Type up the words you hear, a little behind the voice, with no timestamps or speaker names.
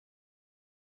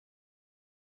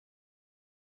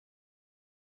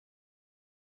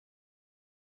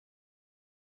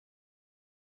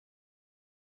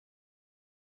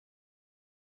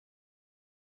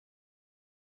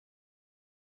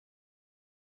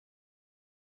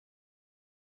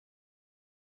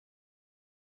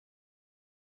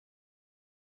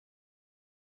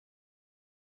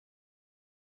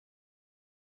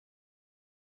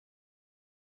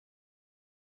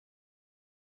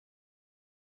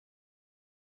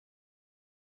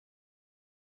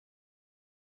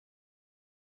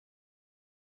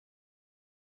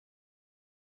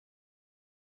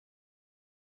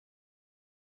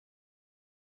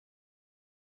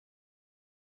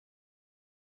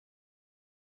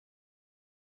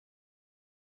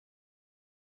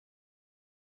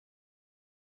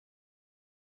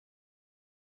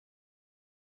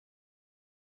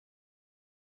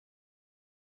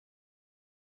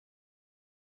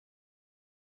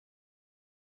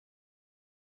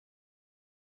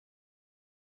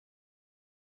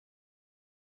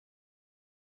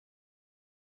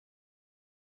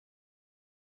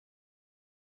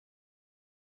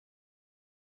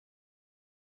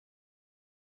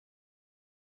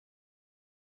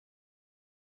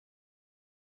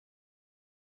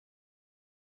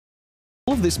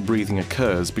All of this breathing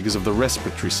occurs because of the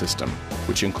respiratory system,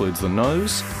 which includes the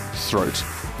nose, throat,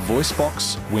 voice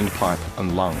box, windpipe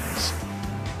and lungs.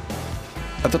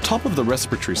 At the top of the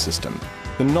respiratory system,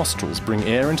 the nostrils bring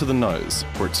air into the nose,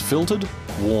 where it's filtered,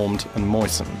 warmed and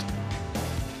moistened.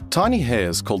 Tiny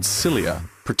hairs called cilia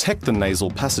protect the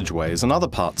nasal passageways and other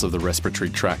parts of the respiratory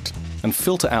tract and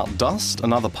filter out dust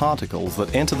and other particles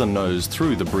that enter the nose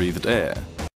through the breathed air.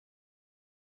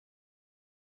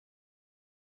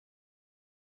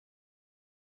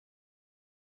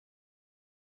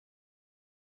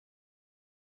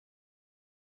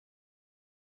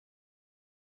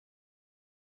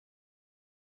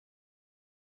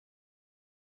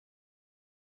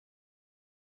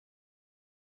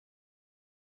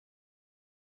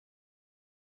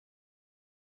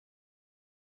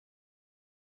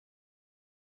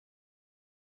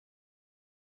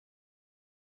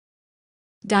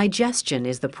 Digestion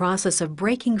is the process of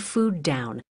breaking food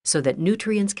down so that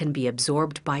nutrients can be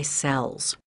absorbed by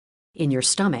cells. In your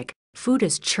stomach, food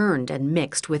is churned and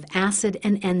mixed with acid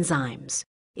and enzymes.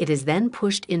 It is then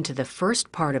pushed into the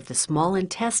first part of the small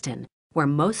intestine, where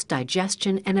most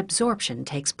digestion and absorption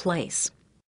takes place.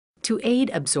 To aid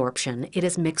absorption, it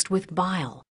is mixed with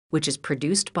bile, which is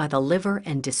produced by the liver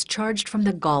and discharged from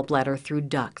the gallbladder through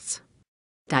ducts.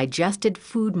 Digested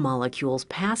food molecules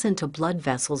pass into blood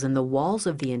vessels in the walls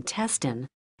of the intestine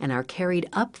and are carried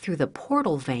up through the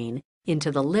portal vein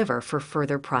into the liver for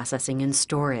further processing and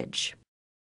storage.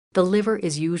 The liver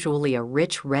is usually a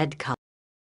rich red color.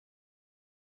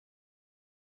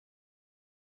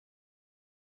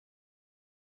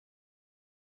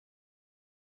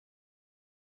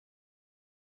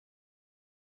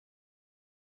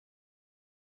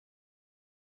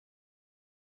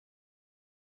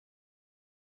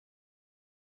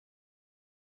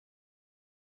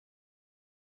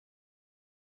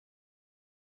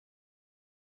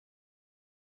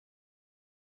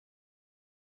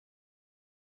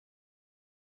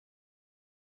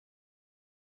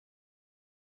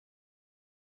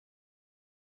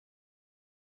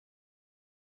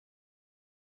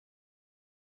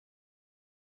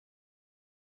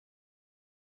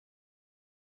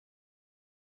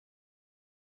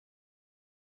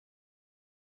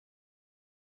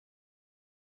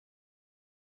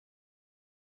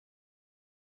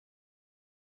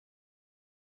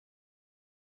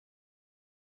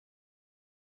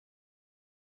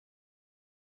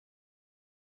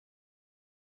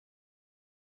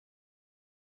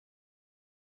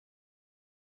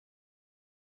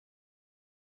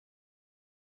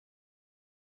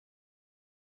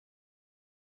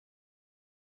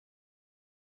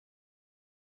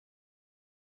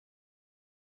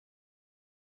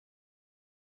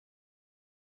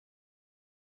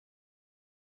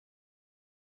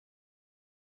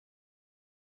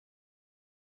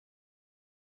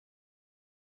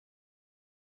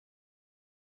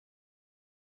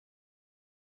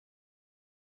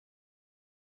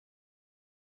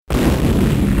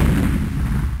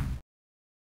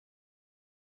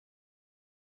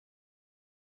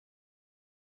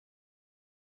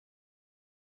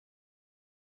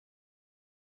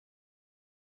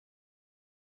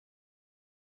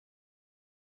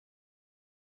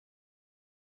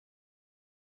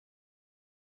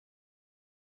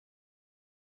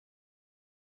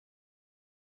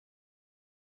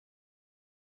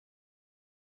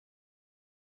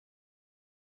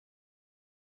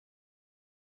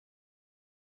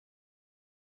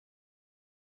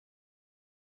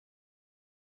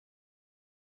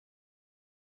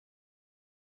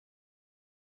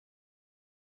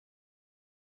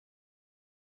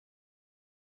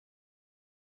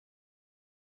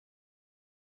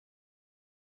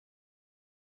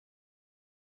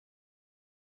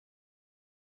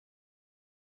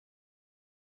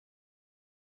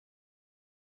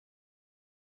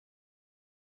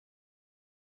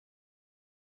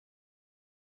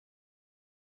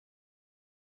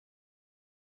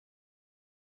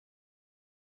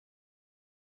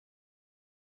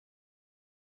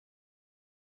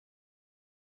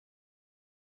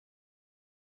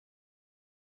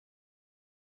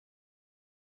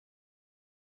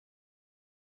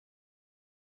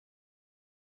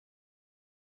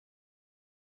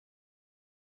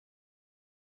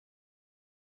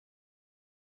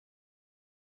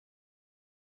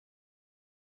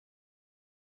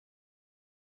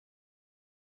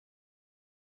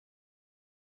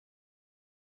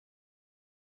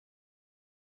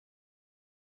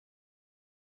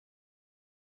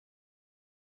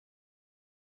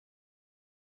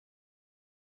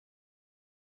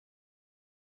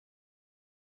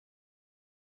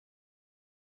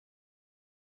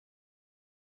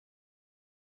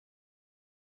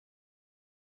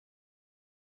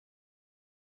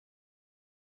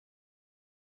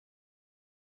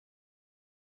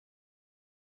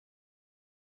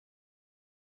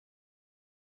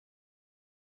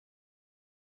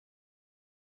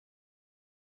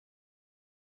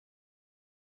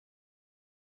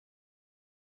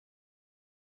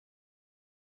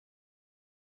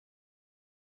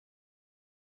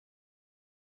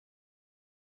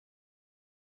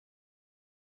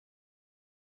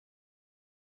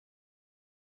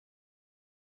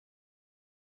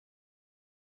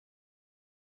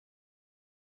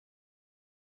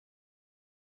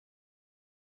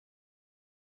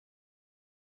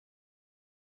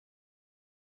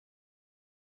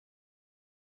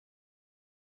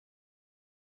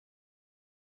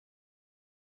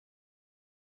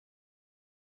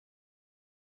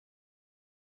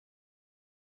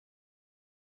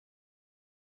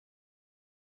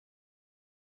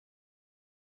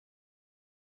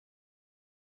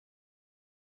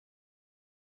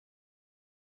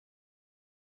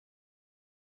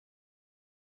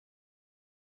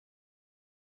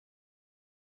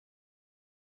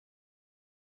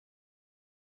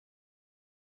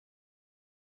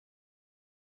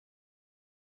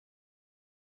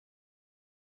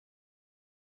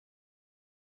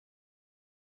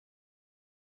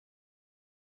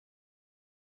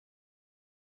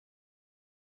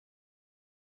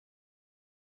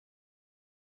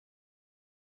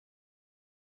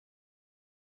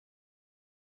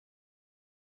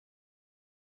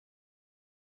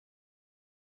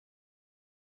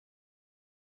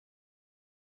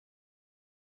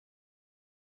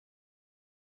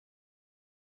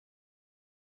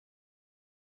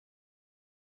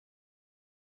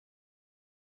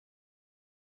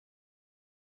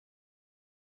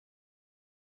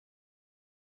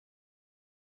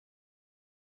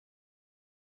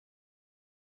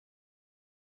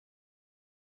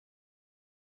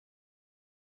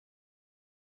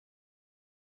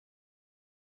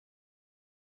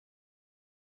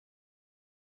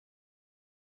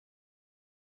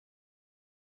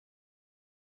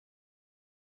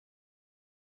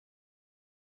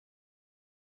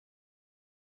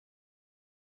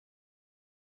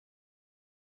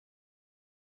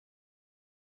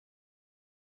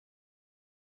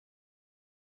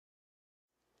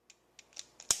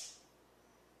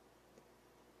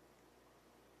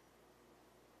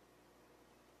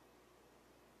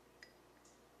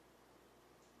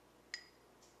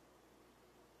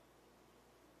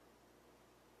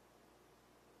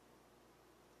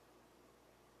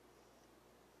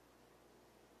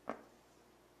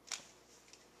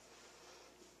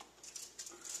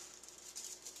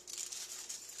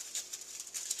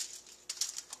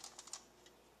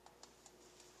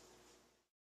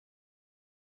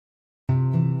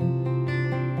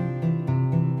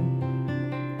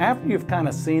 After you've kind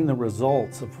of seen the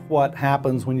results of what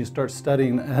happens when you start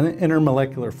studying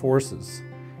intermolecular forces,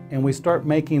 and we start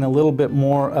making a little bit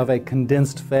more of a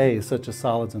condensed phase, such as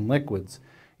solids and liquids,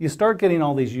 you start getting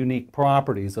all these unique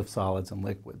properties of solids and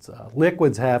liquids.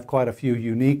 Liquids have quite a few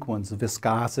unique ones: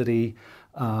 viscosity,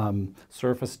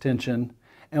 surface tension,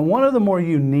 and one of the more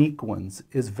unique ones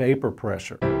is vapor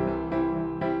pressure.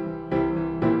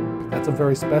 That's a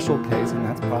very special case, and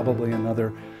that's probably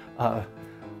another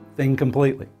thing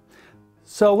completely.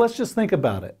 So let's just think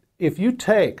about it. If you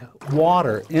take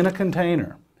water in a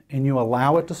container and you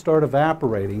allow it to start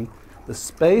evaporating, the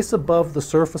space above the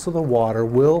surface of the water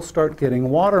will start getting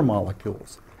water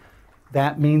molecules.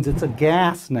 That means it's a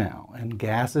gas now, and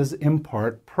gases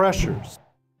impart pressures.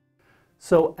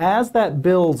 So as that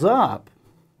builds up,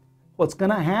 what's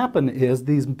going to happen is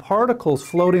these particles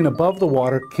floating above the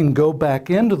water can go back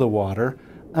into the water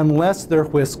unless they're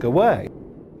whisked away.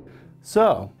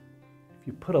 So if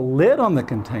you put a lid on the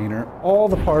container, all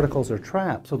the particles are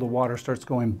trapped, so the water starts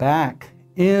going back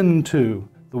into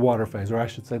the water phase, or I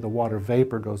should say the water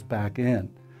vapor goes back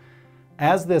in.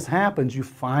 As this happens, you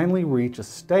finally reach a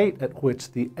state at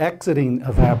which the exiting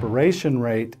evaporation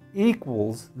rate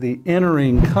equals the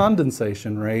entering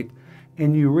condensation rate,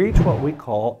 and you reach what we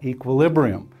call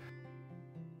equilibrium.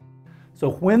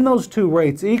 So when those two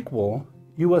rates equal,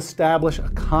 you establish a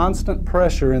constant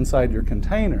pressure inside your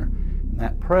container, and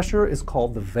that pressure is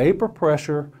called the vapor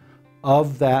pressure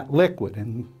of that liquid.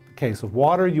 In the case of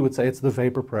water, you would say it's the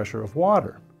vapor pressure of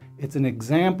water. It's an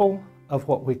example of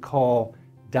what we call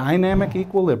dynamic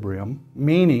equilibrium,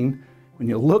 meaning when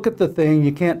you look at the thing,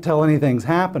 you can't tell anything's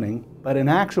happening, but in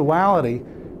actuality,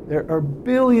 there are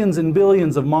billions and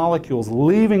billions of molecules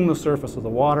leaving the surface of the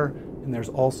water, and there's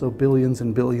also billions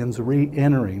and billions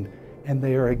re-entering, and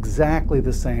they are exactly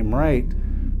the same rate.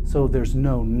 So there's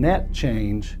no net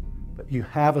change, but you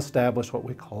have established what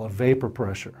we call a vapor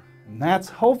pressure. And that's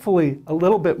hopefully a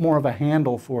little bit more of a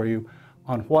handle for you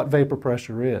on what vapor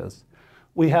pressure is.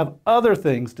 We have other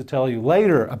things to tell you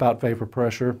later about vapor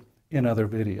pressure in other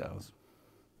videos.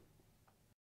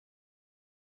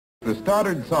 The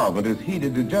started solvent is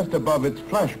heated to just above its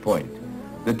flash point,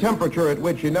 the temperature at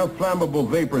which enough flammable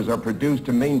vapors are produced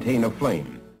to maintain a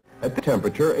flame. At the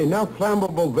temperature, enough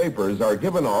flammable vapors are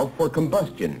given off for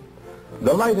combustion.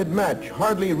 The lighted match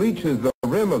hardly reaches the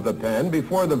rim of the pan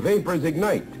before the vapors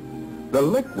ignite. The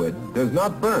liquid does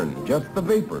not burn, just the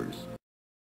vapors.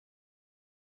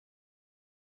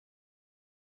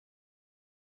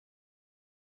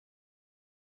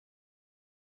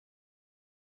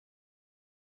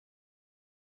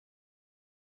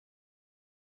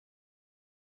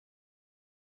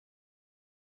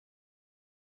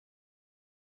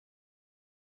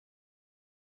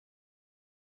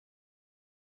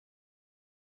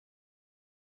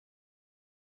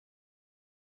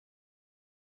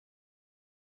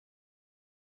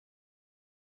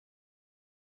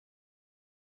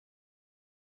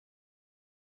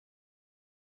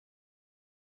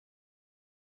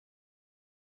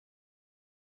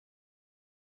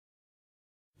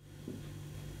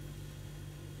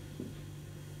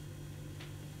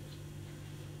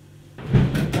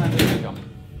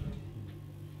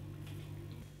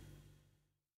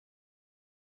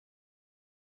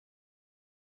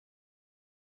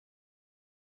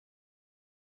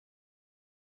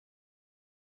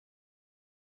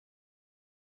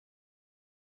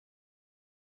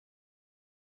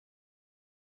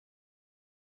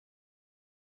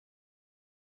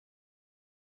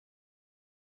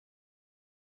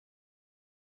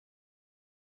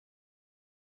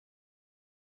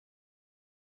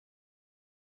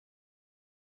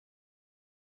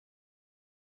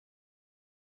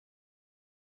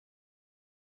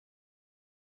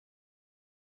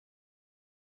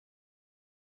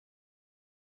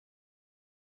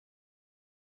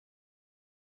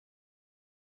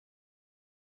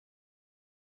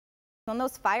 When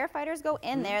those firefighters go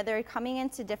in there, they're coming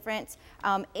into different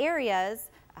areas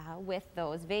with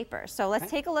those vapors. So let's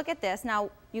take a look at this. Now,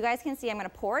 you guys can see I'm going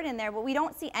to pour it in there, but we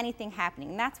don't see anything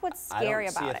happening. And that's what's scary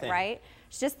about it, right?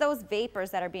 It's just those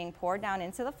vapors that are being poured down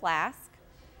into the flask.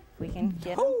 We can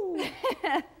get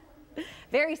them.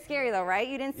 Very scary though, right?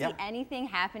 You didn't see anything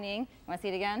happening. You want to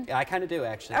see it again? Yeah, I kind of do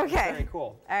actually. Okay. That's very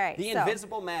cool. All right. The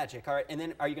invisible magic. All right, and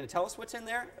then are you going to tell us what's in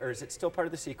there, or is it still part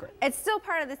of the secret? It's still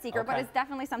part of the secret, but it's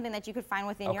definitely something that you could find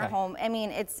within your home. I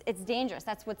mean, it's dangerous.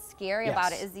 That's what's scary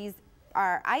about it, is these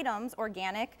are items,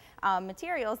 organic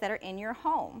materials that are in your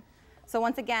home. So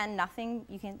once again, nothing,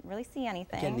 you can't really see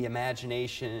anything. Again, the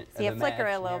imagination. See it flicker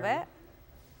a little bit.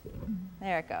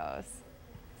 There it goes.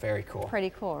 Very cool.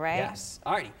 Pretty cool, right? Yes.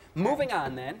 All righty. Moving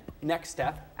on then. Next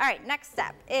step. All right, next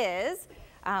step is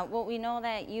Well, we know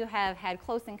that you have had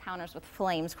close encounters with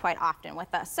flames quite often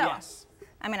with us. So Yes.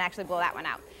 I'm going to actually blow that one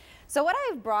out. So what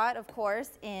I've brought, of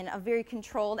course, in a very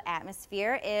controlled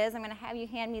atmosphere is, I'm going to have you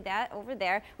hand me that over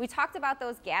there. We talked about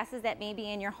those gases that may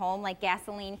be in your home, like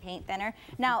gasoline, paint thinner.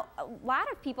 Now, a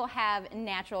lot of people have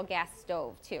natural gas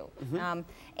stove, too.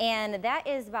 And that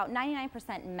is about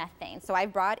 99% methane. So I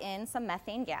brought in some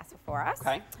methane gas for us.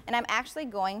 Okay. And I'm actually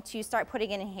going to start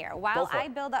putting it in here. While I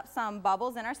build up some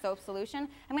bubbles in our soap solution,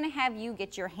 I'm going to have you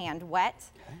get your hand wet.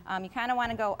 You kind of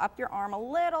want to go up your arm a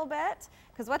little bit,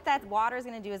 because what that water is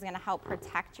going to do is going to help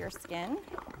protect your skin.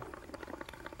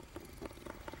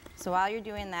 So while you're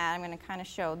doing that, I'm going to kind of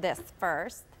show this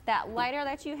first. That lighter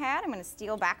that you had, I'm going to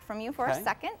steal back from you for a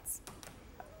second.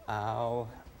 I'll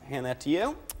hand that to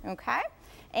you. Okay.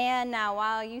 And now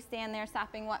while you stand there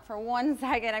sopping wet for 1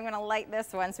 second, I'm going to light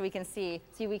this one so we can see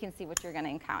what you're going to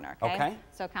encounter. Okay.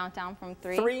 So count down from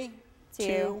 3, 3,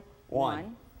 2,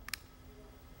 1.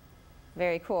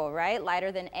 Very cool, right?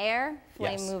 Lighter than air,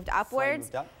 flame moved upwards.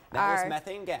 Flame moved up. That was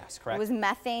methane gas, correct? It was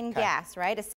methane gas,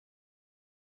 right?